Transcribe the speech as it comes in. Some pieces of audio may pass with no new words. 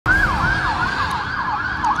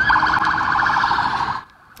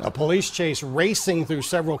A police chase racing through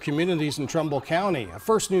several communities in Trumbull County. A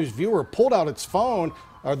First News viewer pulled out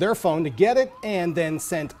their phone to get it and then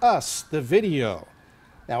sent us the video.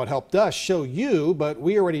 Now, it helped us show you, but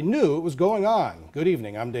we already knew it was going on. Good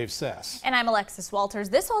evening, I'm Dave Sess. And I'm Alexis Walters.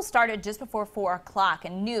 This all started just before 4 o'clock,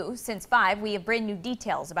 and new since 5, we have brand new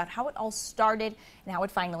details about how it all started and how it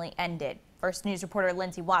finally ended. First News reporter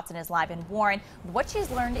Lindsay Watson is live in Warren with what she's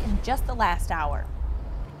learned in just the last hour.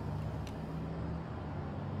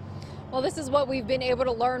 Well, this is what we've been able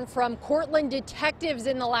to learn from Cortland detectives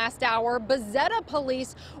in the last hour. Bezetta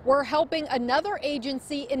police were helping another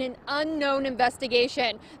agency in an unknown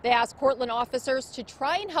investigation. They asked Cortland officers to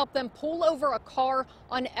try and help them pull over a car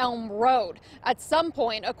on Elm Road. At some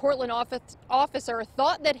point, a Cortland officer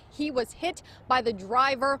thought that he was hit by the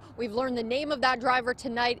driver. We've learned the name of that driver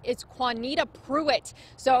tonight. It's Juanita Pruitt.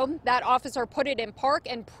 So that officer put it in park,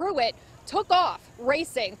 and Pruitt took off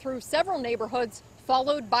racing through several neighborhoods,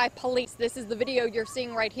 followed by police. This is the video you're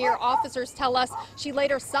seeing right here. Officers tell us she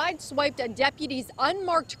later sideswiped a deputy's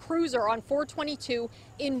unmarked cruiser on 422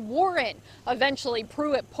 in Warren. Eventually,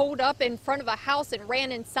 Pruitt pulled up in front of a house and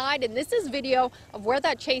ran inside, and this is video of where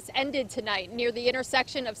that chase ended tonight near the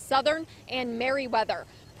intersection of Southern and Merriweather.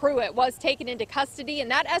 Pruitt was taken into custody, and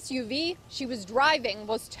that SUV she was driving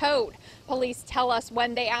was towed. Police tell us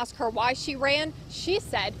when they asked her why she ran, she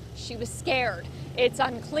said she was scared. It's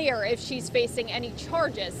unclear if she's facing any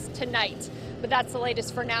charges tonight. But that's the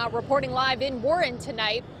latest for now. Reporting live in Warren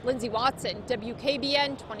tonight, Lindsay Watson,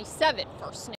 WKBN 27 First News.